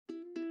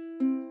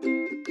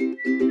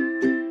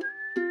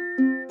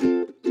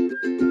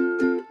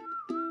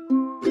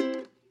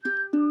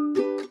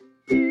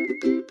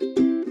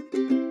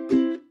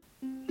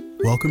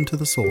Welcome to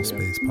the Soul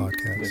Space Yeah.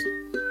 podcast.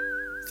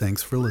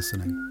 Thanks for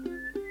listening.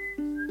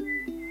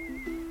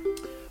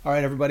 All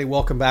right, everybody,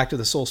 welcome back to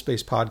the Soul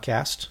Space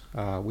podcast.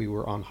 We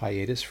were on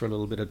hiatus for a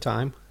little bit of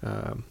time,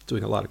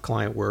 doing a lot of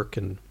client work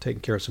and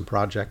taking care of some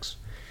projects.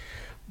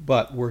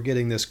 But we're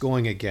getting this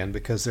going again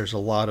because there's a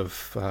lot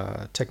of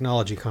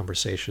technology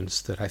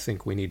conversations that I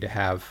think we need to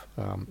have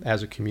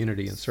as a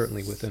community, and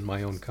certainly within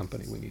my own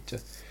company. We need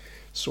to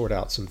sort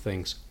out some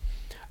things.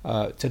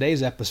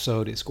 Today's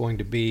episode is going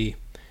to be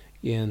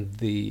in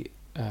the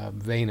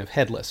vein of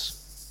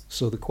Headless.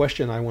 So the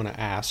question I want to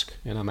ask,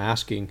 and I'm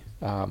asking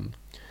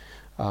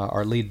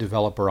our lead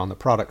developer on the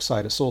product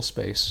side of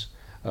SoulSpace,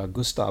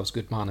 Gustavs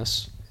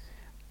Gūtmanis.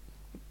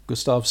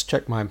 Gustavs,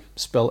 check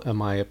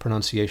my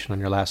pronunciation on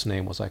your last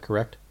name. Was I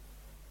correct?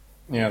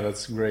 Yeah,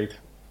 that's great.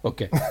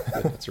 Okay,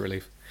 good, that's a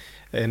relief.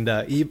 And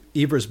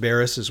Ivars,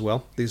 Bariss as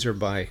well. These are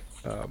by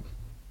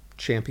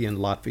champion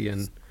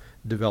Latvian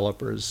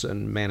developers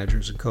and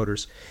managers and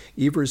coders.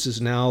 Ivars is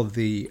now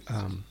the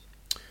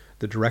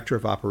director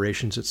of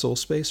operations at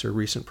SoulSpace, a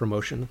recent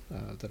promotion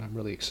that I'm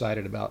really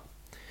excited about.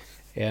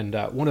 And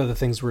one of the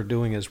things we're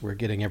doing is we're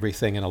getting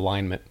everything in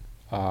alignment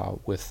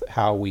with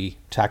how we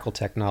tackle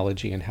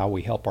technology and how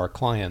we help our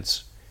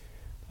clients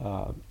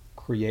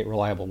create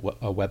reliable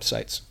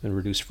websites and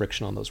reduce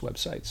friction on those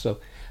websites. So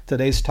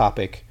today's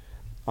topic,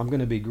 I'm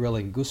going to be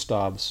grilling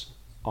Gustavs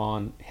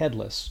on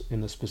Headless.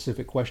 And the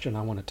specific question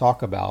I want to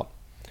talk about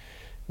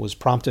was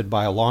prompted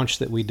by a launch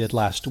that we did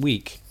last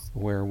week,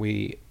 where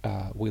we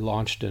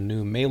launched a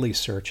new Melee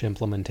search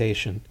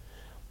implementation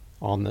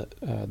on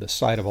the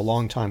site of a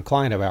longtime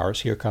client of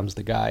ours. Here comes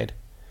the guide.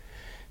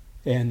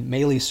 And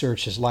Melee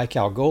search is like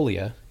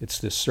Algolia. It's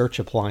this search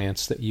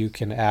appliance that you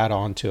can add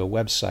on to a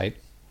website.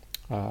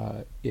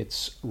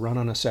 It's run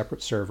on a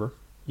separate server.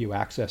 You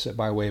access it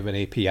by way of an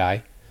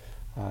API.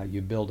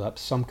 You build up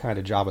some kind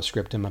of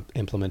JavaScript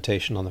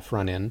implementation on the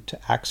front end to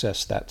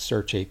access that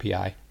search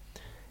API.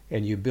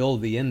 And you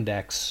build the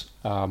index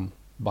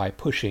by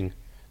pushing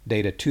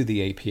data to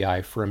the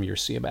API from your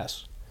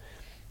CMS.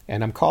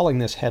 And I'm calling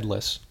this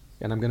Headless,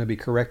 and I'm going to be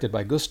corrected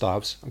by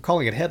Gustavs. I'm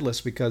calling it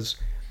Headless because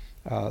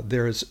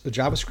there is a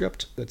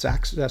JavaScript that's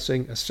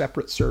accessing a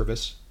separate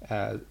service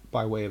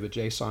by way of a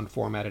JSON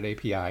formatted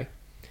API,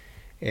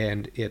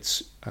 and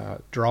it's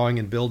drawing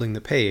and building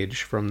the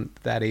page from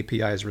that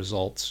API's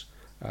results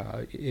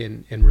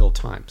in real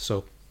time.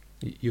 So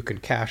you can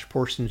cache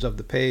portions of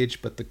the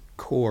page, but the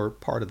core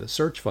part of the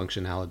search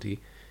functionality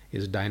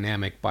is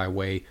dynamic by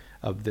way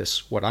of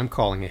this, what I'm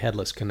calling a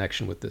headless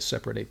connection with this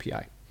separate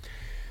API.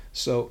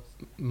 So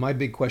my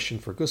big question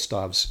for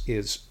Gustavs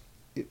is,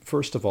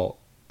 first of all,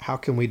 how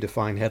can we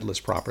define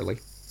headless properly?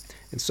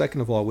 And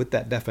second of all, with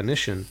that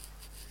definition,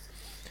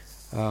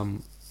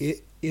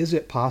 is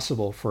it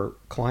possible for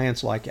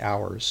clients like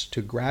ours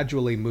to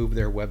gradually move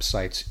their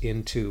websites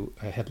into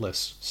a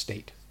headless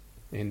state?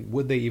 And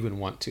would they even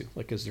want to?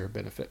 Like, is there a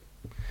benefit?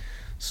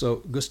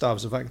 So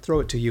Gustavs, if I can throw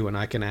it to you and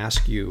I can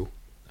ask you,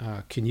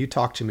 can you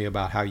talk to me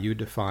about how you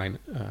define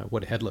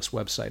what a headless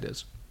website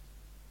is?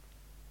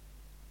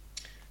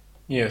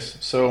 Yes,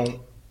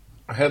 so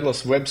a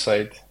headless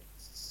website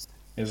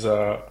is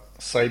a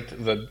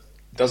site that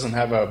doesn't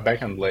have a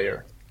backend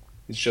layer.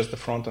 It's just a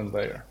front-end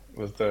layer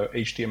with the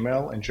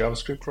HTML and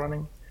JavaScript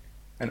running,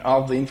 and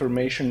all the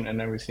information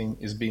and everything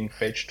is being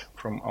fetched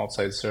from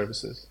outside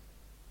services.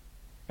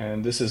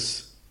 And this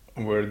is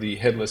where the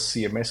headless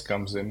CMS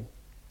comes in.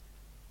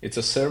 It's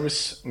a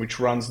service which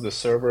runs the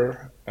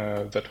server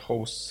that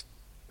hosts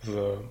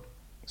the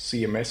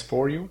CMS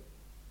for you,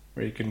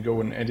 where you can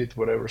go and edit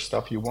whatever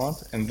stuff you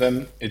want, and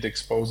then it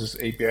exposes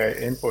API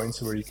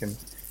endpoints where you can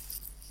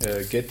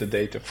get the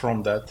data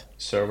from that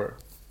server.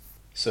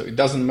 So it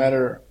doesn't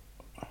matter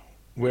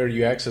where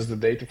you access the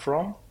data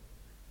from,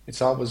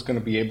 it's always going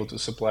to be able to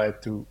supply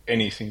it to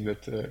anything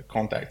that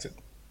contacts it.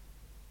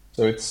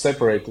 So it's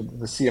separated,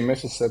 the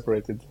CMS is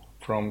separated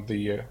from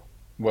the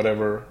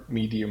whatever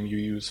medium you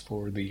use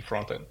for the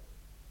front end,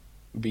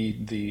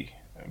 be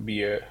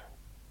a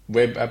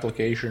web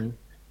application,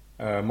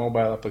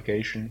 mobile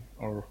application,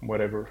 or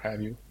whatever have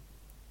you.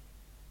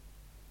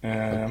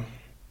 I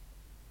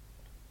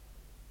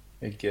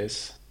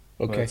guess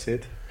that's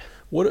it.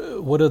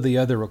 What are the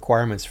other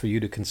requirements for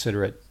you to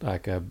consider it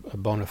like a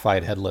bona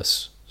fide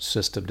headless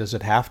system? Does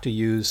it have to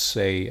use,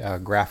 say,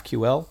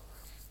 GraphQL,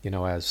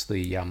 as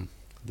the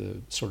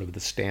sort of the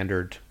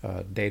standard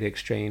data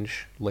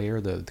exchange layer,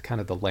 the kind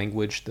of the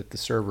language that the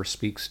server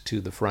speaks to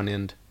the front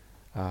end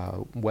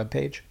web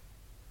page?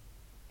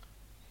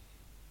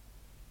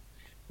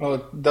 Well,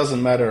 it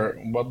doesn't matter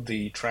what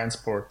the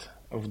transport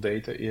of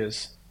data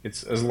is.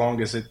 It's as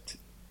long as it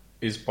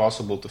is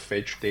possible to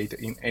fetch data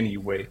in any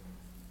way.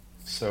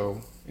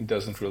 So it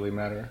doesn't really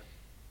matter.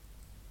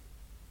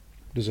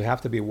 Does it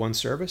have to be one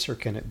service, or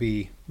can it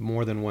be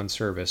more than one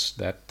service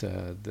that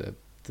the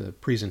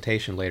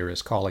presentation layer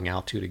is calling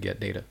out to get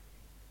data?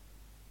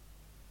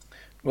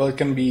 Well, it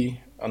can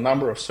be a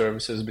number of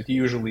services, but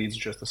usually it's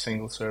just a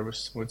single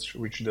service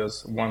which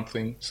does one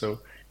thing. So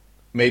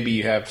maybe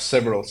you have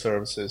several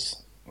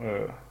services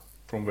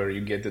from where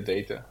you get the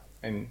data,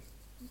 and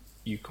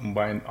you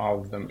combine all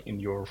of them in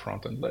your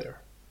front-end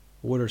layer.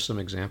 What are some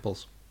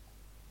examples?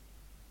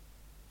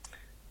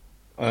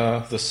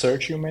 The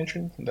search you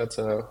mentioned, that's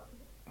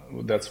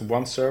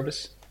one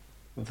service.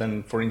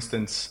 Then, for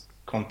instance,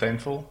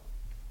 Contentful,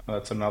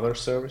 that's another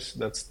service.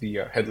 That's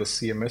the headless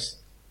CMS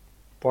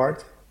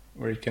part,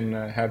 where you can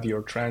have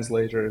your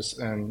translators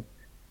and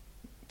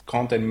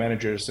content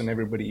managers and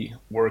everybody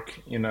work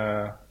in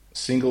a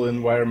single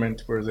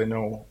environment where they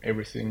know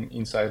everything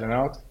inside and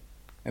out.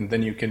 And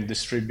then you can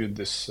distribute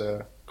this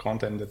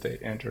content that they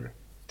enter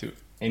to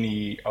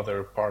any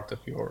other part of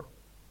your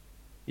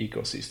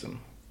ecosystem,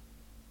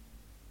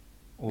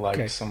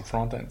 like some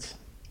front ends,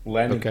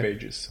 landing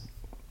pages,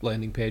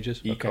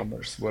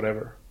 e-commerce,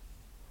 whatever.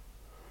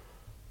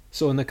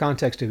 So in the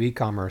context of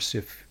e-commerce,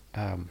 if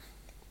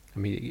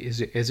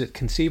is it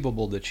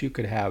conceivable that you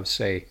could have,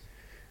 say,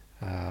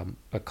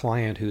 a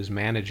client who's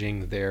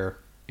managing their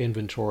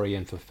inventory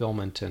and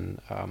fulfillment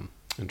and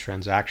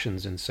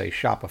transactions in, say,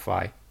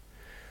 Shopify,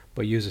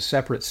 but use a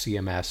separate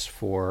CMS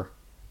for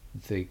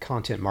the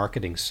content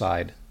marketing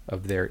side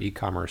of their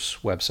e-commerce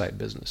website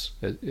business?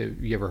 Have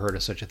you ever heard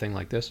of such a thing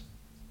like this?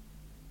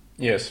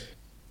 Yes,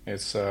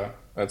 it's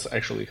that's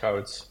actually how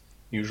it's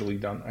usually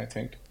done, I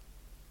think.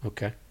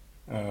 Okay.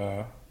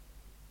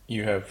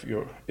 You have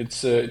it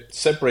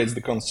separates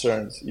the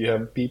concerns. You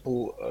have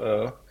people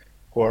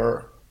who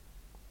are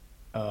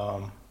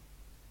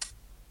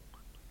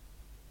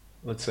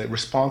let's say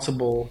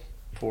responsible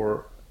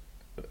for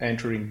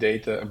entering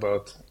data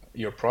about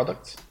your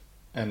products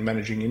and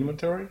managing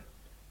inventory,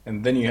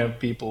 and then you have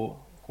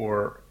people who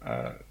are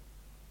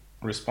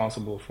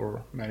responsible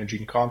for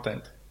managing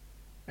content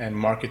and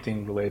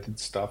marketing related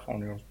stuff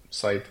on your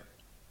site.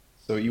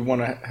 So you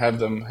want to have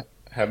them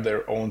have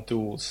their own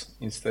tools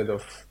instead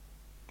of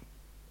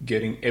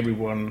getting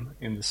everyone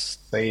in the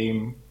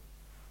same,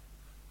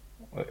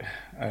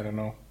 I don't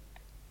know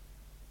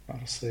how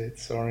to say it,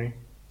 sorry.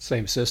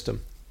 Same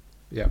system.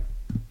 Yeah.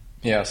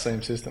 Yeah,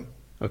 same system.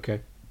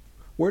 Okay.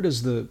 Where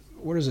does the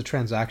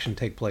transaction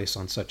take place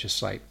on such a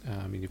site?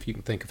 I mean, if you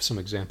can think of some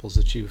examples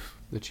that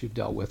you've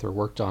dealt with or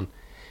worked on,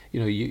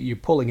 you're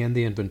pulling in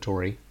the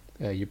inventory,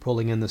 you're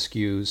pulling in the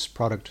SKUs,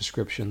 product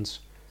descriptions,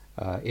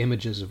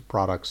 images of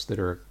products that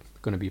are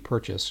going to be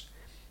purchased,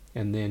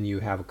 and then you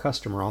have a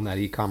customer on that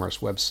e-commerce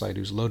website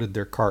who's loaded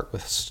their cart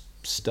with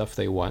stuff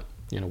they want,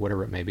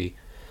 whatever it may be,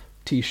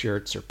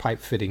 T-shirts or pipe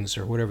fittings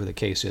or whatever the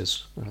case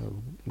is.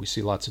 We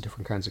see lots of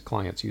different kinds of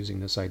clients using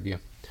this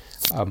idea.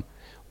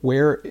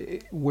 Where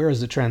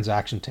does the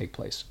transaction take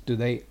place? Do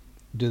they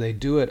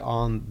do it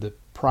on the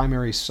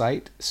primary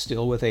site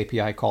still with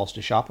API calls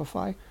to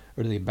Shopify,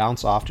 or do they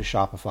bounce off to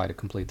Shopify to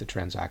complete the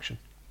transaction?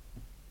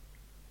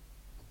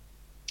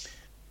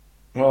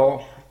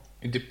 Well,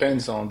 it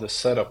depends on the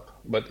setup,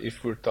 but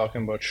if we're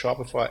talking about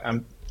Shopify,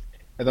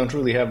 I don't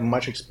really have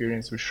much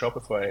experience with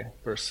Shopify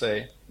per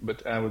se,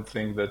 but I would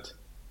think that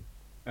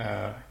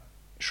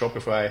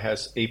Shopify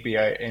has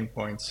API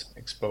endpoints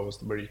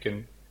exposed where you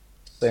can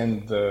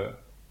send the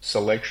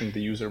selection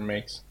the user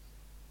makes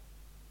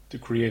to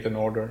create an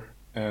order,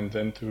 and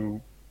then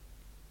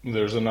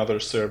there's another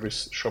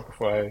service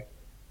Shopify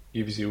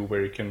gives you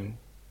where you can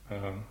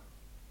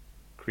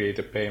create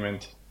a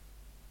payment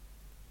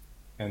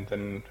and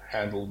then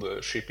handle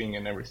the shipping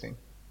and everything.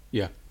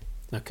 Yeah.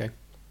 Okay.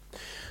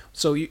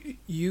 So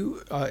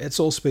you at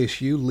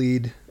Soulspace, you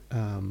lead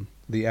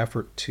the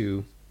effort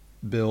to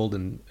build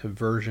and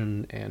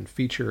version and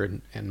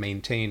feature and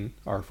maintain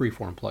our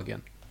Freeform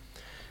plugin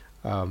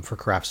for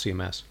Craft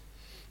CMS,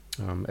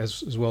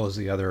 as well as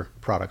the other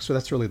products. So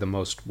that's really the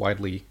most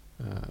widely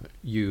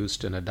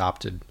used and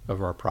adopted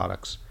of our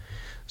products.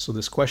 So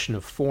this question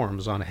of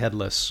forms on a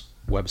headless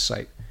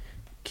website,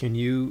 can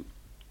you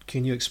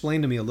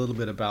explain to me a little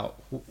bit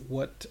about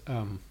what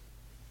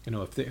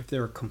if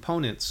there are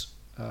components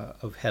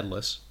of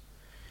headless,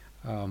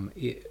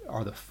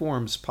 are the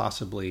forms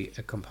possibly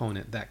a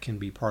component that can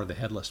be part of the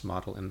headless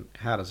model, and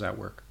how does that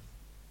work?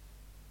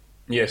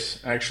 Yes,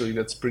 actually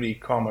that's pretty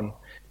common.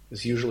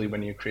 It's usually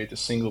when you create a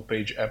single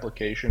page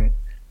application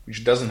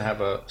which doesn't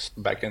have a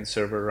backend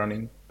server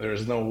running, there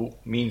is no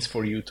means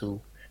for you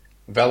to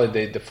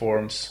validate the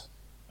forms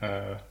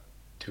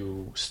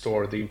to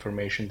store the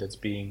information that's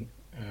being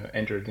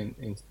entered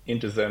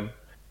into them,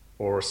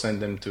 or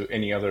send them to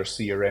any other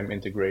CRM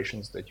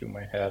integrations that you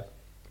might have.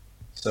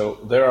 So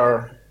there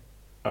are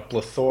a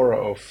plethora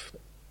of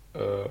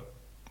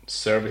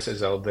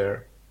services out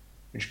there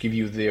which give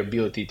you the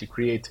ability to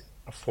create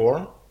a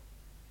form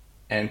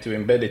and to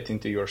embed it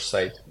into your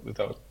site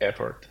without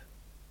effort.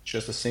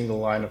 Just a single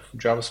line of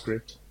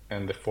JavaScript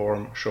and the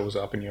form shows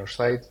up in your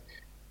site.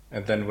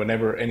 And then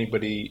whenever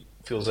anybody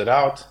fills it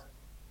out,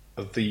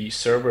 the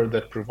server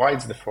that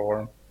provides the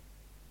form,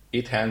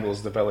 it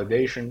handles the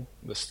validation,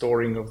 the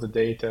storing of the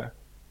data,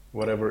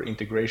 whatever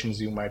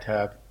integrations you might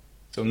have.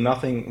 So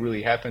nothing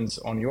really happens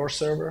on your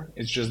server.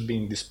 It's just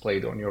being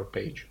displayed on your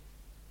page.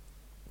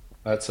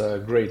 That's a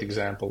great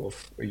example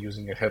of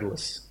using a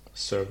headless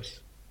service.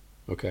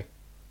 Okay.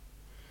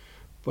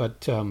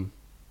 But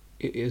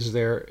is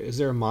there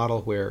a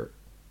model where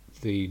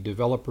the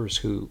developers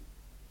who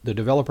the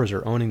developers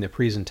are owning the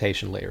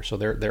presentation layer, so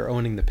they're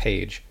owning the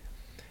page,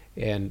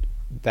 and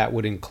that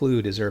would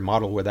include, is there a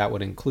model where that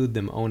would include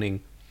them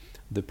owning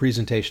the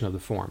presentation of the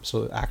form?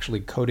 So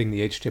actually coding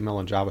the HTML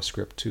and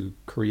JavaScript to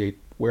create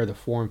where the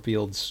form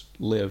fields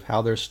live,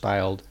 how they're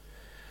styled,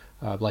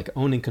 like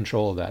owning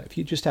control of that. If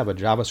you just have a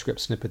JavaScript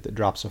snippet that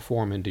drops a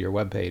form into your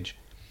web page,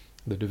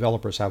 the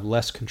developers have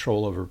less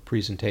control over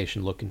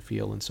presentation, look and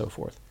feel, and so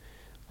forth.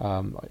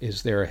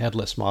 Is there a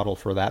headless model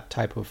for that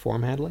type of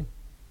form handling?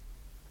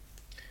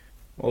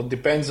 Well, it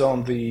depends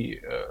on the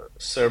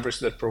service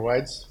that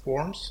provides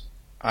forms.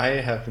 I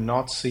have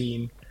not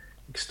seen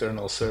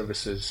external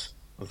services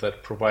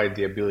that provide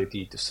the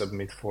ability to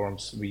submit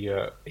forms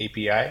via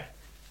API.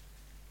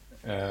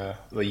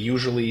 They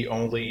usually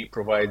only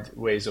provide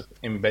ways of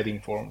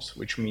embedding forms,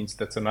 which means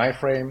that's an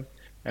iframe,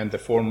 and the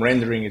form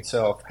rendering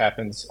itself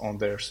happens on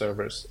their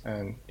servers,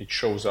 and it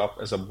shows up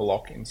as a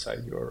block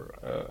inside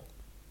your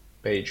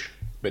page.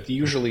 But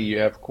usually you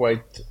have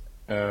quite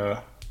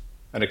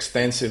an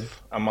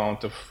extensive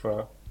amount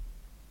of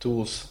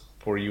tools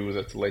for you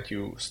that let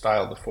you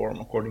style the form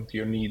according to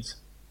your needs.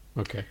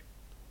 Okay.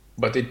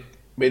 But it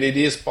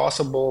is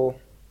possible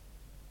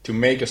to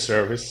make a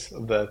service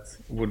that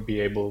would be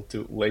able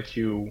to let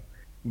you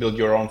build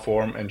your own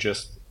form and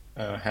just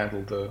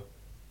handle the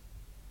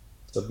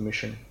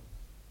submission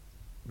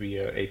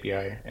via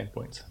API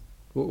endpoints.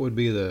 What would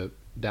be the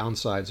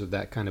downsides of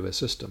that kind of a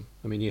system?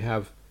 I mean, you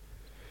have,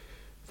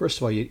 first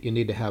of all, you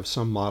need to have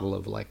some model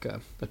of like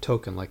a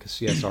token, like a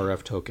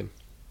CSRF token,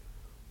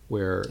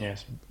 where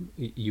Yes.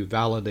 you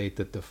validate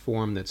that the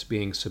form that's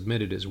being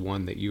submitted is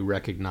one that you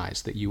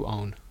recognize, that you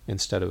own,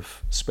 instead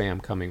of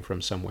spam coming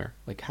from somewhere.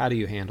 Like, how do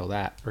you handle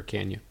that, or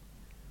can you?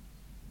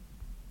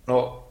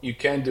 Well, you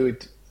can do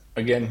it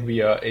again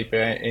via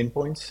API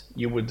endpoints.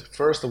 You would,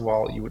 first of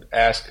all, you would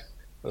ask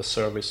the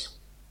service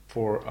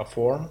for a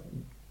form.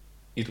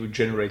 It would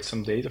generate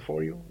some data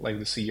for you, like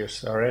the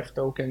CSRF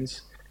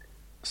tokens,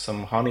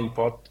 some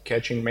honeypot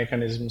catching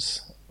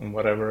mechanisms, and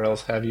whatever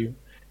else have you.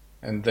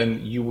 And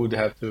then you would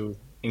have to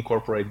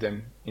incorporate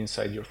them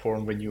inside your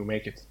form when you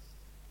make it.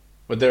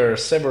 But there are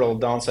several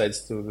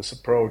downsides to this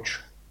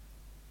approach.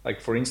 Like,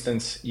 for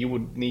instance, you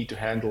would need to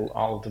handle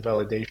all of the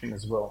validation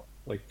as well.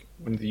 Like,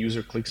 when the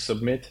user clicks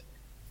submit,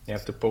 you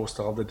have to post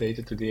all the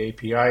data to the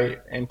API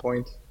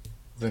endpoint,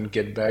 then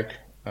get back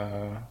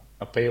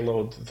a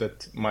payload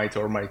that might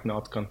or might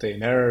not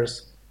contain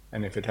errors.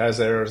 And if it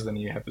has errors, then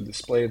you have to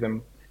display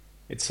them.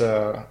 It's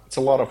a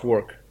lot of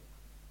work.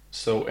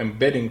 So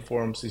embedding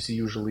forms is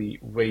usually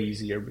way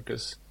easier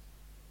because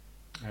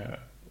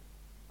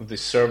the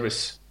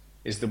service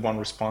is the one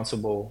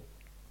responsible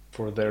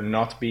for there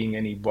not being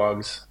any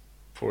bugs,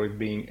 for it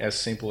being as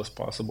simple as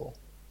possible.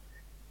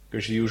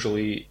 Because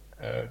usually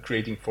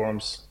creating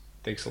forms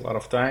takes a lot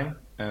of time,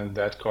 and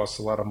that costs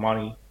a lot of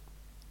money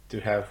to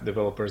have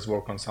developers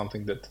work on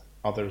something that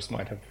others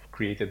might have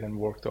created and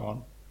worked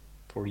on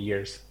for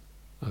years.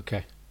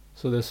 Okay.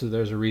 So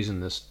there's a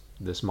reason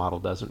this model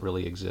doesn't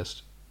really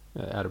exist.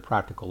 At a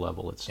practical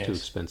level, it's too Yes.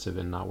 expensive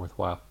and not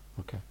worthwhile.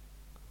 Okay.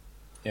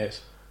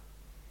 Yes.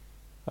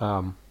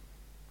 All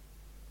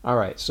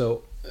right.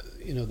 So,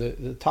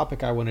 the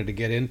topic I wanted to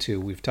get into,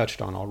 we've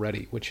touched on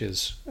already, which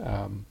is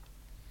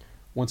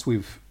once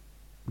we've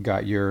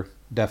got your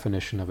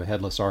definition of a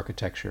headless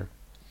architecture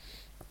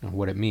and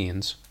what it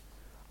means,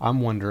 I'm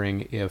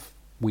wondering if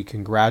we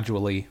can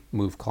gradually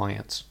move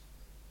clients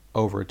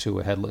over to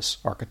a headless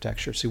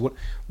architecture. See,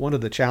 one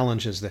of the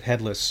challenges that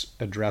headless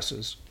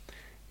addresses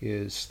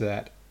is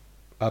that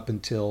up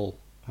until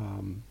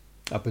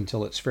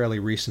its fairly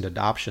recent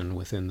adoption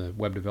within the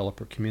web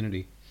developer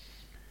community,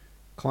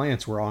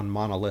 clients were on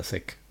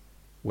monolithic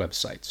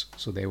websites.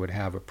 So they would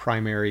have a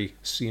primary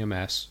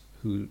CMS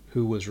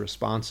who was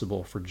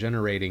responsible for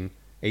generating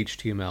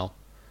HTML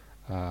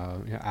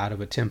out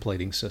of a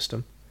templating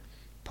system,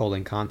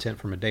 pulling content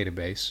from a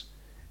database,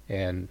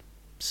 and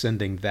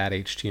sending that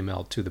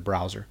HTML to the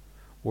browser,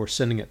 or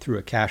sending it through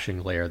a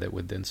caching layer that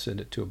would then send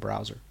it to a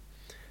browser.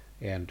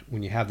 And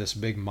when you have this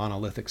big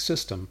monolithic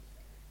system,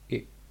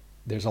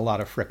 there's a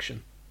lot of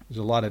friction. There's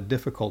a lot of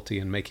difficulty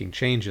in making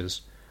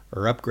changes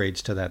or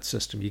upgrades to that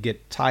system. You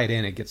get tied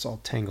in, it gets all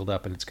tangled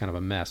up, and it's kind of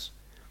a mess.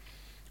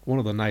 One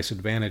of the nice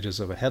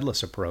advantages of a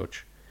headless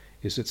approach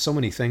is that so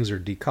many things are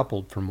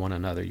decoupled from one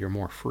another. You're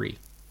more free.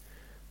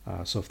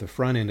 So if the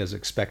front end is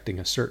expecting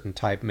a certain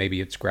type,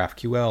 maybe it's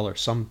GraphQL or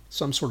some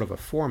sort of a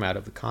format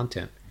of the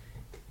content,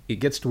 it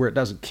gets to where it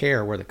doesn't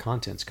care where the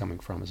content's coming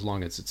from as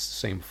long as it's the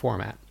same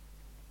format.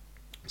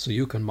 So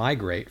you can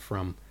migrate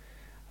from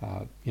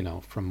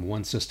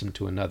one system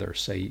to another.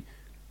 Say,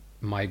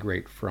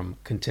 migrate from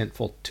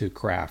contentful to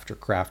craft, or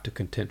craft to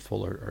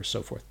contentful, or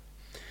so forth.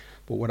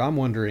 But what I'm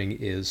wondering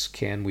is,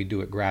 can we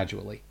do it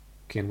gradually?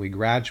 Can we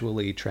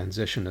gradually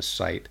transition a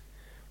site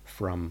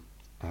from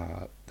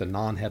the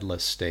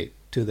non-headless state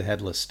to the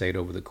headless state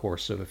over the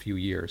course of a few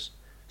years?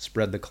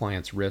 Spread the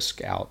client's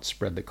risk out,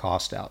 spread the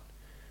cost out.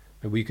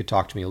 Maybe you could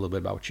talk to me a little bit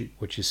about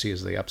what you see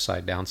as the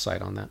upside,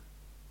 downside on that.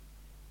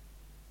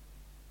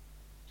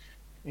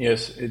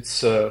 Yes, it's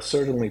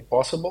certainly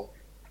possible.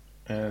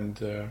 And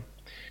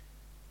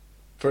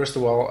first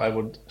of all, I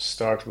would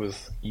start with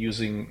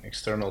using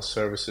external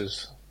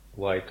services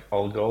like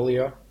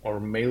Algolia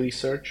or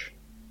Search.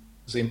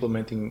 So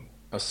implementing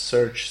a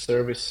search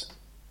service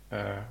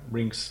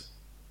brings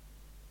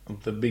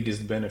the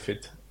biggest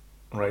benefit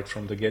right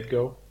from the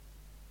get-go.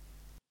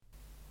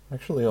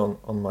 Actually,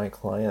 on my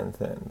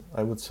client end,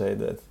 I would say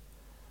that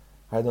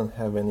I don't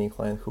have any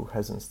client who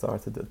hasn't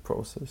started that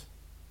process.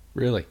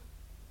 Really?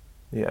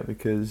 Yeah,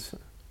 because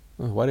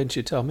Well, why didn't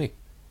you tell me?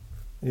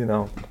 you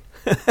know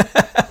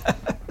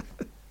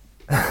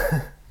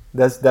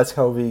that's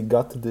how we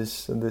got to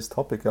this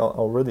topic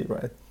already,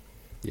 right?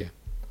 Yeah.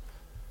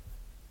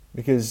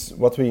 Because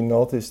what we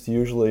noticed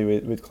usually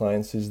with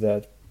clients is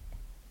that,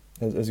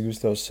 as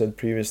Gustav said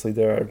previously,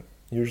 there are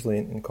usually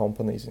in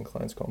companies, in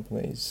clients'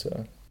 companies,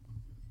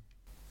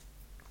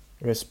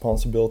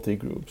 responsibility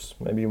groups.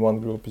 Maybe one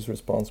group is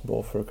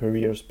responsible for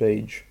careers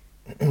page,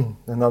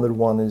 another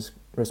one is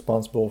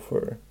responsible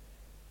for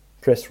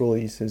press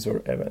releases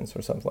or events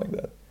or something like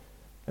that.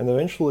 And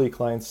eventually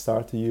clients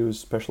start to use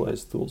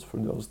specialized tools for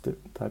those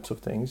types of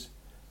things.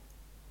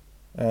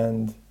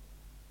 And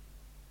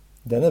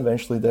then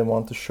eventually they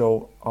want to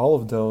show all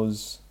of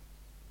those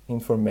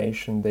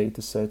information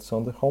data sets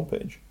on the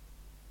homepage.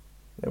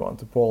 They want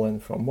to pull in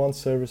from one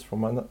service,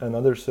 from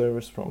another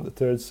service, from the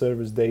third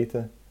service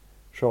data,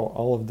 show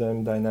all of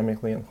them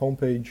dynamically on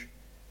homepage.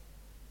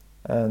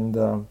 And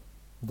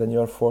then you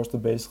are forced to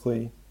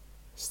basically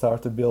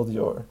start to build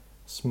your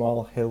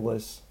small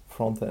headless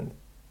front end.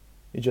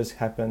 It just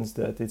happens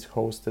that it's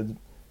hosted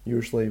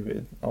usually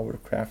with our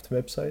craft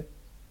website.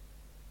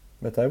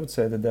 But I would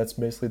say that that's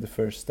basically the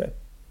first step.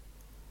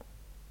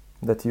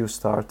 That you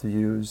start to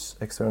use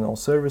external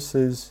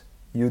services.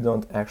 You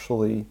don't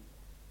actually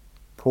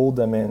pull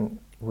them in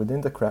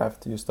within the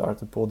craft, you start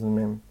to pull them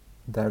in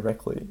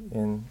directly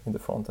in the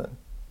front end.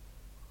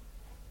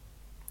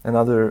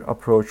 Another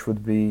approach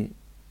would be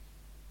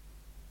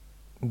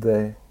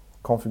the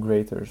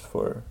configurators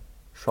for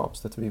shops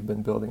that we've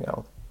been building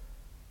out.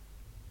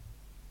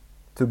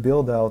 To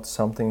build out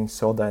something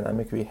so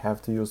dynamic, we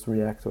have to use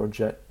React or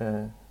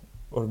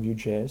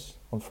Vue.js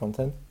on front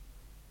end.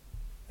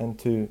 And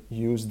to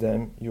use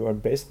them, you are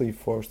basically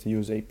forced to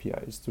use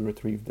APIs to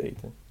retrieve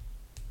data,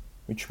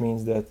 which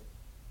means that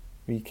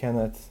we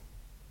cannot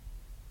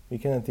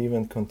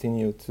even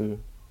continue to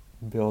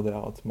build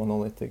out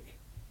monolithic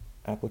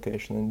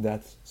application in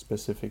that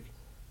specific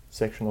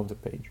section of the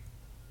page.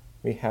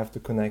 We have to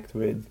connect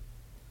with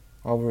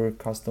our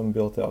custom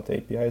built out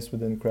APIs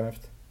within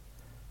Craft.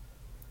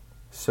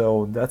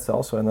 So that's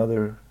also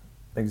another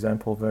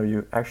example where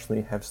you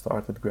actually have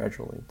started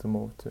gradually to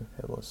move to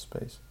headless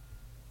space.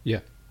 Yeah,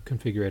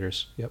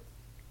 configurators. Yep,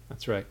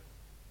 that's right.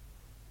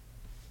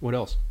 What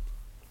else?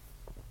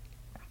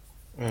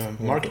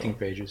 Marketing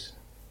pages.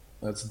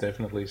 That's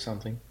definitely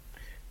something.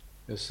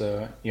 Because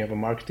you have a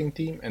marketing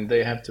team and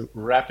they have to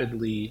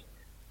rapidly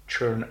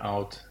churn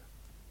out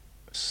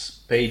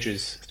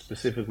pages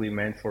specifically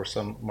meant for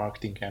some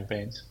marketing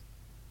campaigns.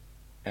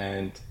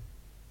 And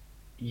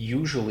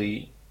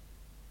usually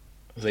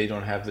they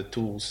don't have the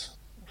tools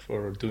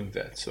for doing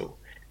that. So,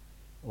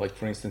 like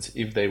for instance,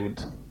 if they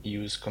would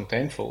use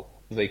Contentful,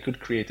 they could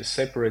create a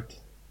separate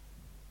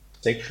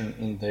section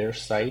in their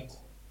site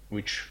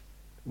which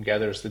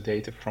gathers the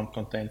data from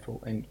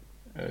Contentful and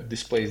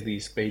displays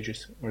these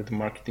pages where the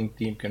marketing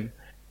team can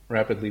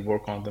rapidly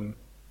work on them.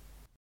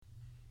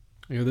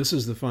 You know, this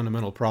is the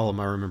fundamental problem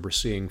I remember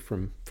seeing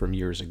from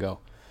years ago.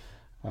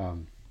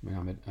 I've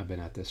been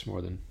at this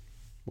more than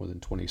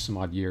 20 some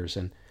odd years,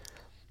 and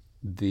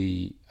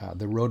the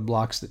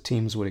roadblocks that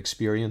teams would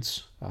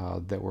experience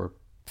that were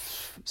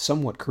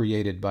somewhat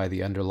created by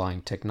the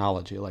underlying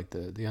technology, like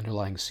the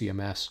underlying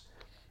CMS,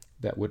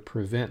 that would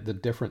prevent the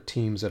different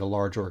teams at a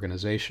large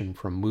organization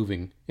from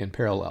moving in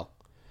parallel.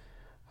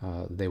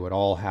 They would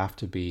all have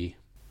to be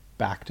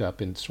backed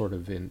up in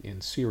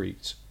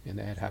series, and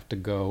they'd have to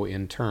go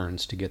in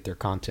turns to get their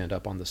content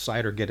up on the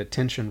site or get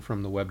attention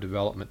from the web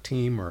development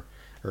team or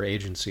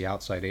agency,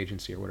 outside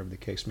agency, or whatever the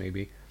case may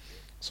be.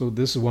 So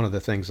this is one of the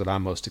things that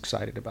I'm most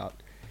excited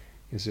about,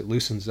 is it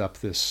loosens up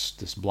this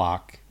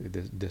block,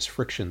 this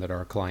friction that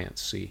our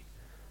clients see.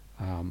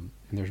 And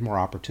there's more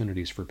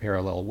opportunities for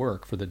parallel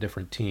work for the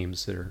different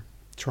teams that are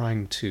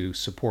trying to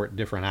support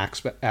different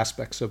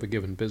aspects of a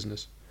given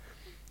business.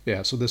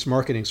 Yeah, so this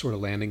marketing sort of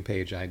landing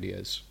page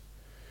idea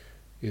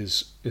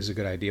is a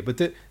good idea.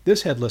 But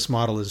this headless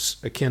model is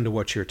akin to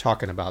what you're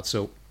talking about.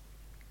 So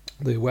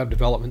the web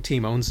development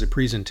team owns the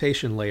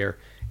presentation layer,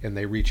 and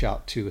they reach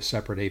out to a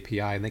separate API,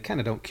 and they kind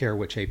of don't care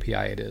which API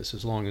it is,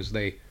 as long as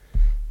they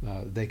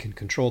can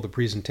control the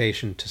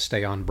presentation to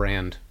stay on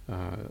brand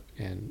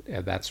and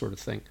that sort of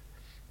thing.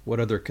 What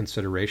other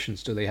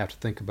considerations do they have to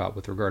think about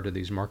with regard to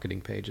these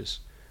marketing pages?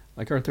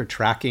 Like, aren't there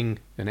tracking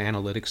and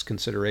analytics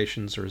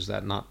considerations, or is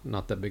that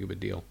not that big of a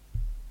deal?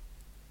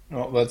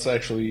 Well, that's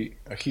actually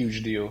a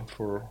huge deal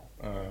for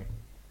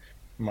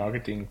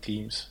marketing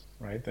teams,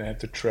 right? They have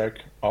to track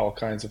all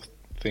kinds of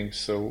things.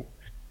 So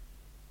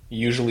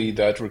usually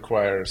that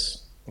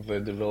requires the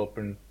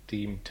development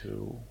team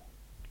to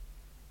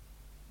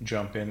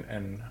jump in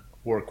and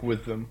work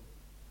with them.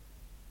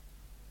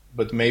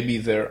 But maybe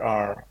there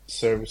are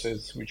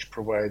services which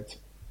provide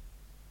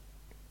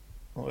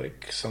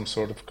like some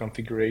sort of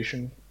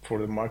configuration for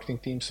the marketing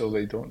team, so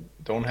they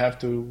don't have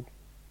to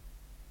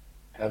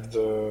have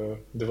the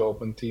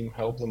development team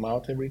help them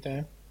out every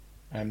time.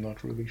 I'm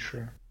not really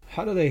sure.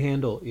 How do they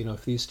handle,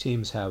 if these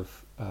teams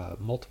have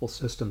multiple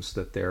systems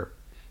that they're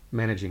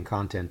managing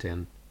content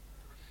in,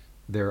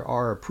 there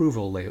are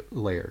approval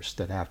layers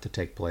that have to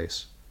take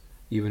place,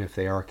 even if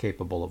they are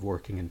capable of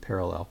working in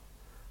parallel.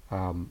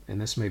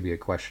 And this may be a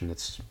question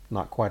that's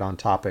not quite on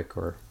topic,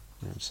 or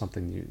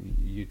something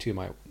you two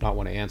might not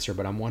want to answer,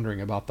 but I'm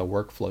wondering about the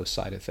workflow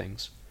side of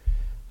things.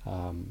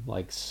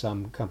 Like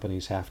some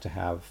companies have to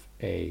have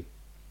a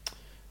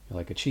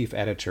chief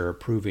editor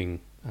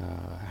approving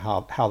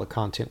how the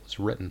content was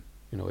written.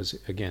 Is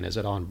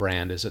it on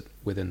brand? Is it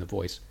within the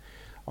voice?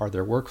 Are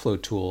there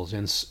workflow tools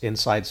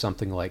inside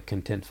something like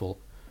Contentful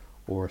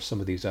or some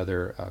of these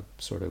other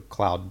sort of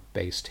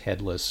cloud-based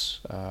headless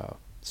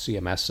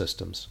CMS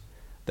systems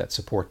that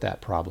support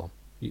that problem?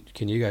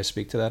 Can you guys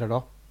speak to that at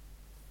all?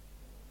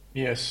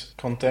 Yes,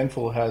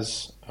 Contentful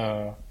has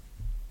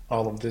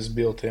all of this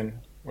built in,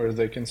 where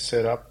they can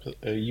set up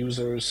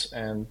users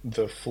and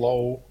the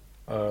flow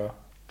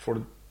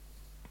for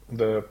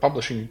the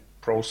publishing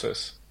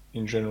process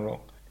in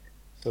general.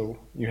 So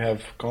you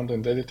have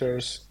content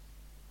editors,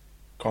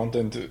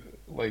 content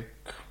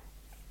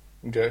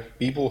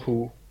people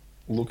who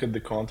look at the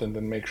content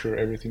and make sure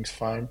everything's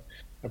fine,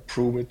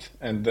 approve it,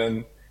 and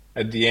then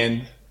at the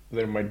end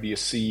there might be a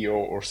CEO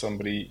or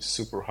somebody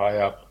super high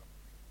up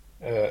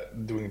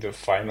doing the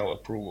final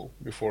approval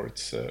before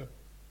it's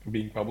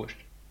being published.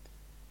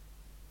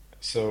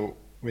 So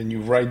when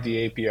you write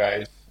the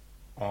APIs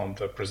on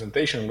the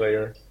presentation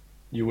layer,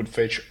 you would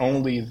fetch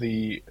only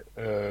the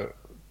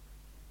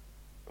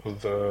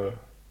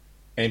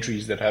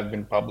entries that have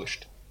been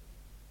published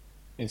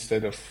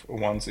instead of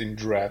ones in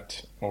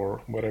draft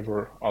or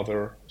whatever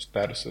other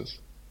statuses.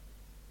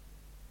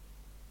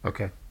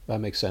 Okay, that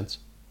makes sense.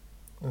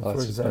 For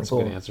That's a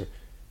example, good answer.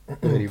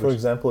 for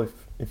example,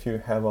 if you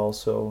have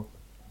also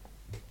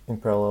in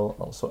parallel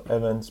also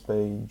events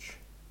page,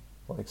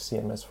 like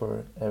CMS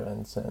for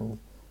events and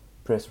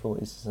press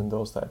releases and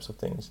those types of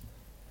things.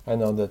 I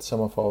know that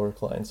some of our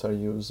clients are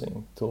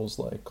using tools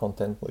like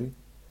Contently.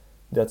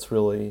 That's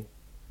really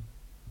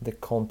the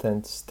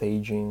content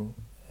staging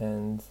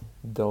and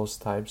those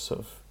types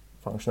of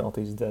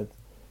functionalities that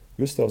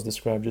Gustavs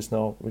described just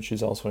now, which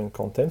is also in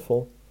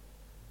Contentful.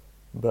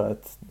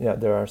 But yeah,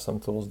 there are some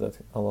tools that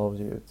allow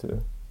you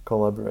to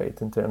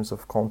collaborate in terms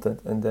of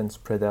content and then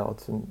spread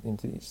out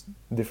into these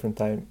different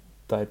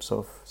types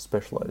of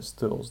specialized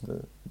tools,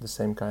 the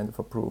same kind of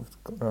approved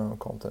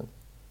content.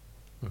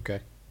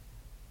 Okay.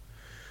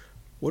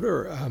 What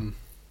are,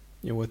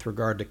 with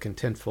regard to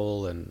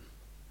Contentful and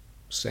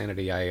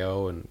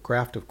Sanity.io, and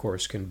Craft, of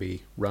course, can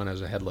be run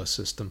as a headless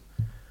system.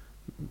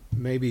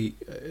 Maybe,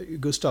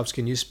 Gustavs,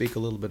 can you speak a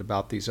little bit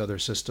about these other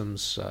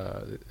systems,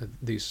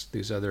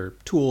 these other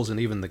tools, and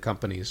even the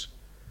companies?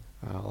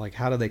 Like,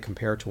 how do they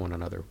compare to one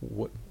another?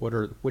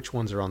 Which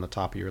ones are on the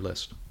top of your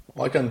list?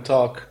 Well, I can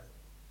talk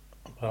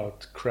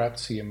about Craft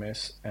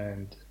CMS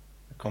and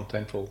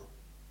Contentful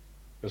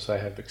because I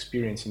have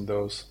experience in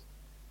those.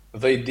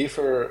 They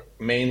differ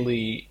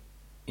mainly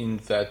in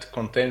that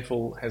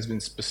Contentful has been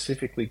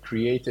specifically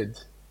created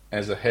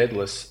as a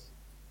headless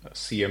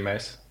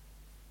CMS,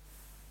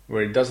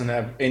 where it doesn't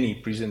have any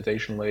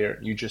presentation layer.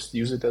 You just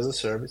use it as a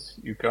service.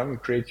 You come, you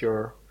create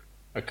your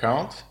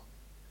account,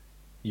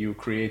 you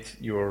create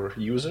your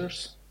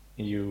users,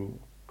 you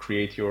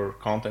create your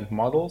content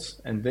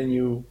models, and then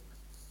you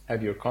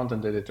have your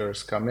content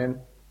editors come in,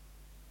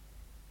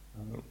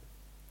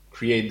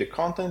 create the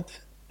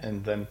content,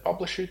 and then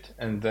publish it,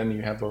 and then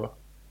you have a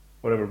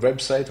whatever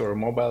website or a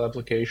mobile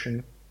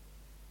application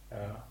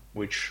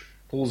which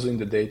pulls in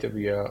the data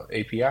via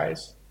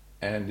APIs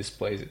and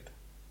displays it.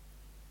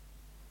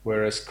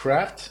 Whereas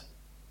Craft,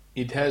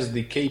 it has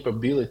the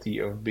capability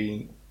of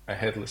being a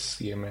headless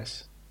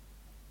CMS,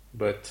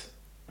 but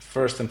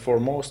first and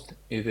foremost,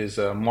 it is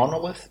a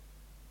monolith.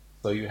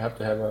 So you have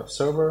to have a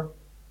server,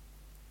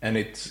 and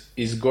it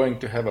is going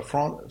to have a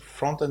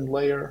front-end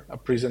layer, a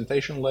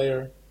presentation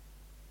layer,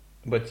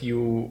 but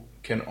you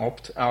can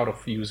opt out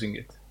of using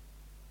it.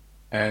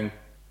 And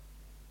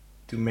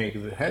to make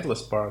the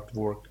headless part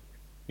work,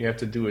 you have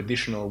to do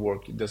additional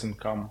work. It doesn't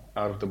come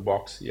out of the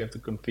box. You have to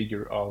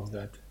configure all of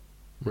that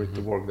for it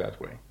to work that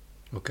way.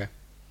 Okay.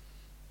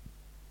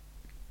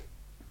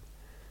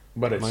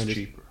 But it's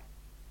cheaper.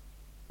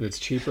 It's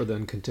cheaper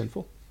than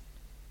Contentful?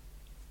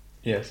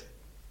 Yes.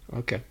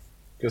 Okay.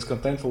 Because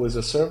Contentful is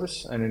a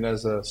service, and it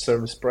has a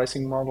service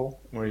pricing model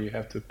where you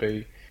have to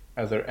pay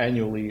either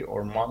annually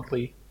or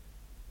monthly,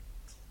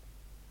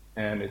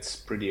 and it's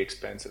pretty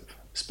expensive.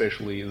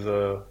 Especially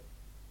the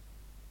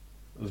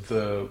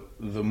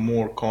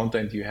more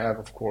content you have,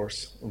 of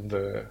course,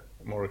 the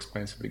more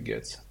expensive it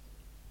gets.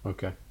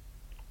 Okay.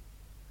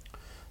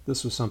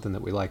 This was something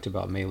that we liked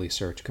about Melee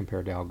Search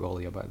compared to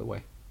Algolia, by the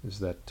way, is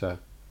that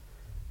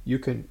you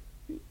can,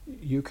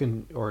 you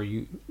can, or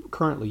you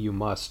currently you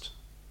must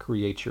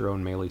create your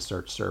own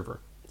Mealy-Search server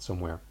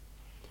somewhere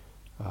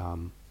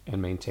and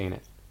maintain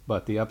it.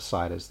 But the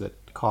upside is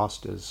that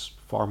cost is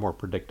far more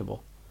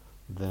predictable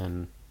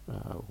than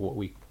what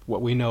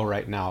we know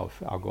right now of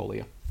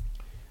Algolia.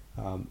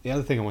 The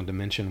other thing I wanted to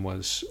mention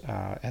was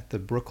at the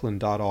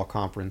Brooklyn .all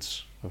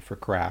conference for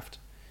Craft,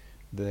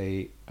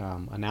 they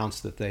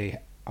announced that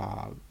they're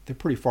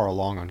pretty far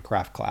along on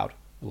Craft Cloud,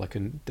 like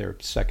in their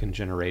second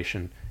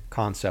generation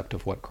concept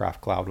of what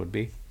Craft Cloud would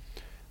be.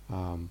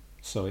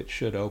 So it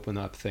should open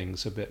up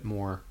things a bit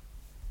more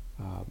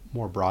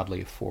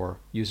broadly for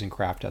using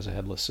Craft as a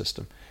headless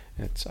system.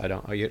 I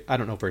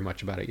don't know very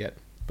much about it yet,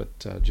 but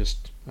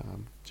just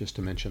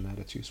to mention that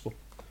it's useful.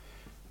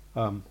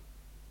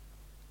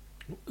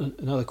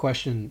 Another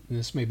question, and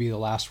this may be the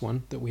last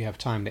one that we have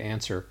time to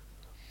answer.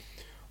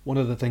 One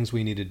of the things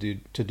we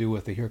needed to do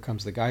with the Here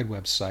Comes the Guide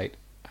website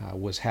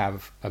was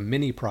have a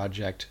mini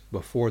project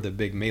before the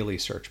big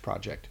Mealy-Search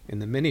project.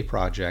 And the mini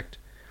project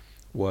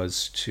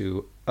was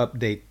to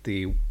update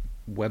the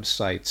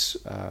website's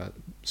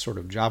sort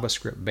of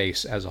JavaScript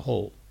base as a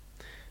whole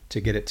to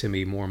get it to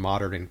be more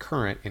modern and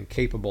current and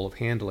capable of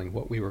handling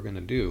what we were going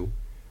to do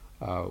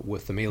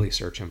with the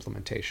Mealy-Search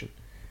implementation.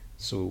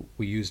 So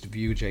we used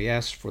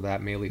Vue.js for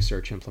that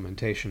Mealy-Search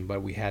implementation,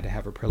 but we had to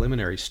have a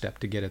preliminary step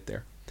to get it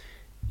there.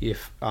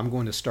 If I'm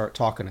going to start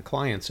talking to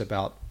clients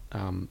about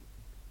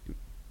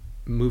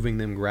moving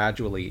their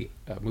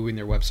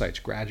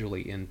websites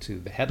gradually into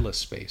the headless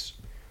space,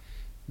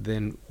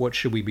 then what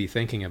should we be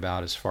thinking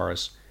about as far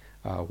as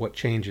what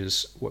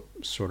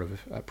sort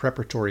of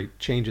preparatory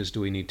changes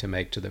do we need to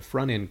make to the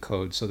front end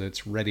code so that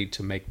it's ready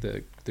to make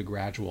the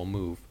gradual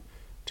move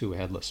to a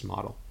headless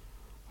model?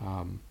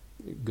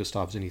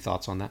 Gustavs, any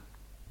thoughts on that?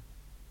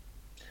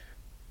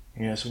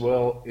 Yes,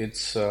 well,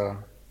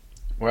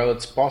 while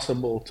it's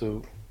possible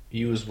to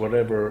use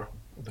whatever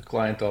the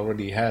client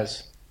already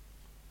has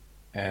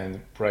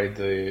and write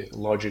the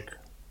logic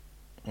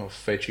of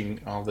fetching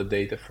all the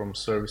data from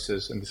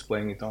services and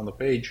displaying it on the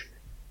page,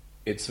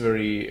 it's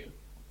very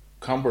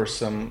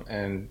cumbersome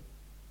and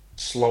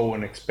slow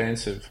and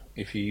expensive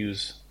if you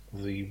use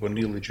the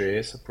vanilla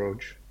JS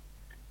approach.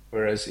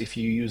 Whereas if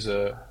you use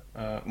a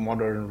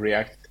modern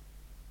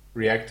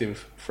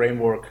reactive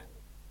framework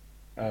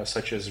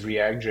such as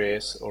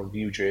React.js or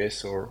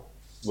Vue.js or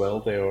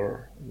Svelte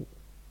or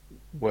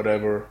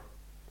whatever,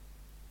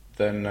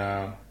 then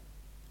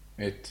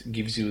it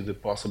gives you the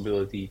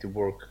possibility to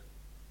work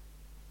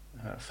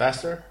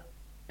faster,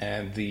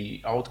 and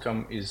the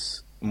outcome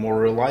is more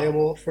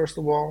reliable, first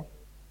of all,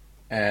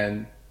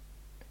 and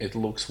it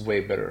looks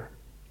way better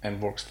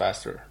and works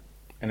faster,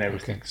 and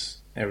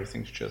everything's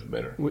just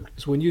better.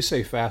 So when you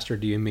say faster,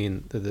 do you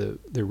mean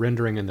the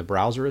rendering in the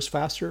browser is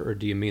faster, or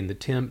do you mean the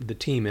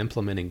team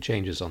implementing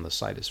changes on the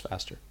site is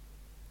faster?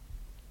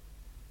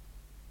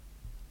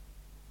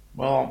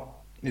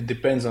 Well, it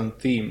depends on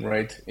theme,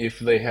 right? If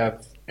they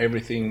have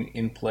everything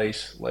in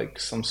place, like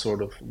some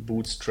sort of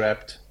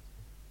bootstrapped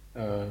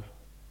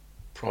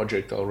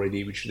project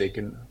already, which they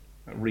can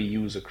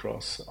reuse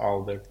across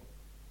all their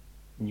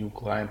new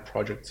client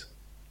projects,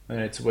 then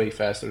it's way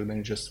faster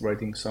than just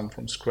writing some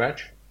from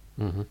scratch.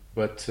 Mm-hmm.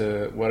 But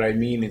what I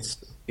mean is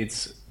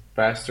it's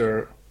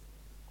faster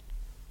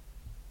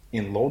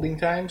in loading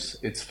times.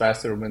 It's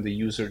faster when the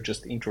user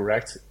just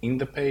interacts in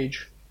the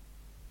page.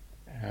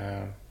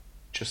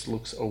 Just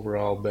looks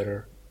overall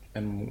better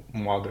and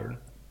modern.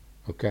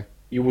 Okay.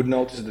 You would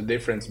notice the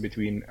difference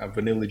between a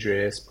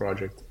vanilla.js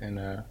project and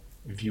a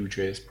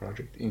Vue.js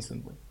project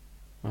instantly.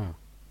 Oh,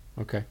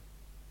 okay.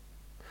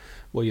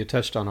 Well, you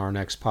touched on our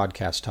next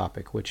podcast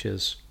topic, which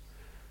is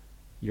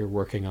you're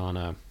working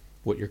on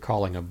what you're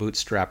calling a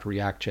bootstrapped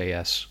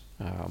React.js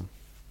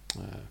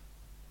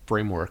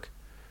framework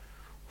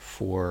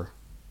for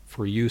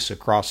use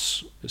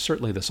across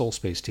certainly the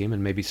Soulspace team,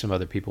 and maybe some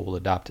other people will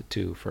adopt it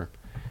too for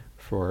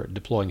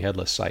deploying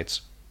headless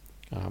sites.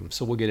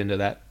 So we'll get into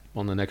that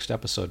on the next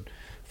episode.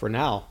 For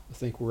now, I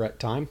think we're at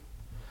time.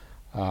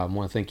 I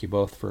want to thank you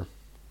both for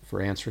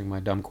answering my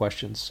dumb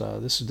questions.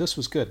 This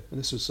was good.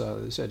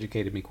 This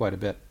educated me quite a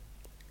bit.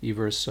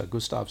 Ivars,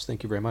 Gustavs,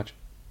 thank you very much.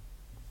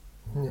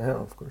 Yeah,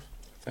 of course.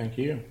 Thank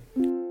you.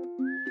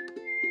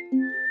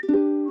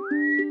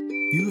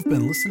 You've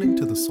been listening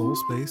to the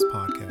Soulspace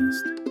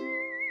Podcast.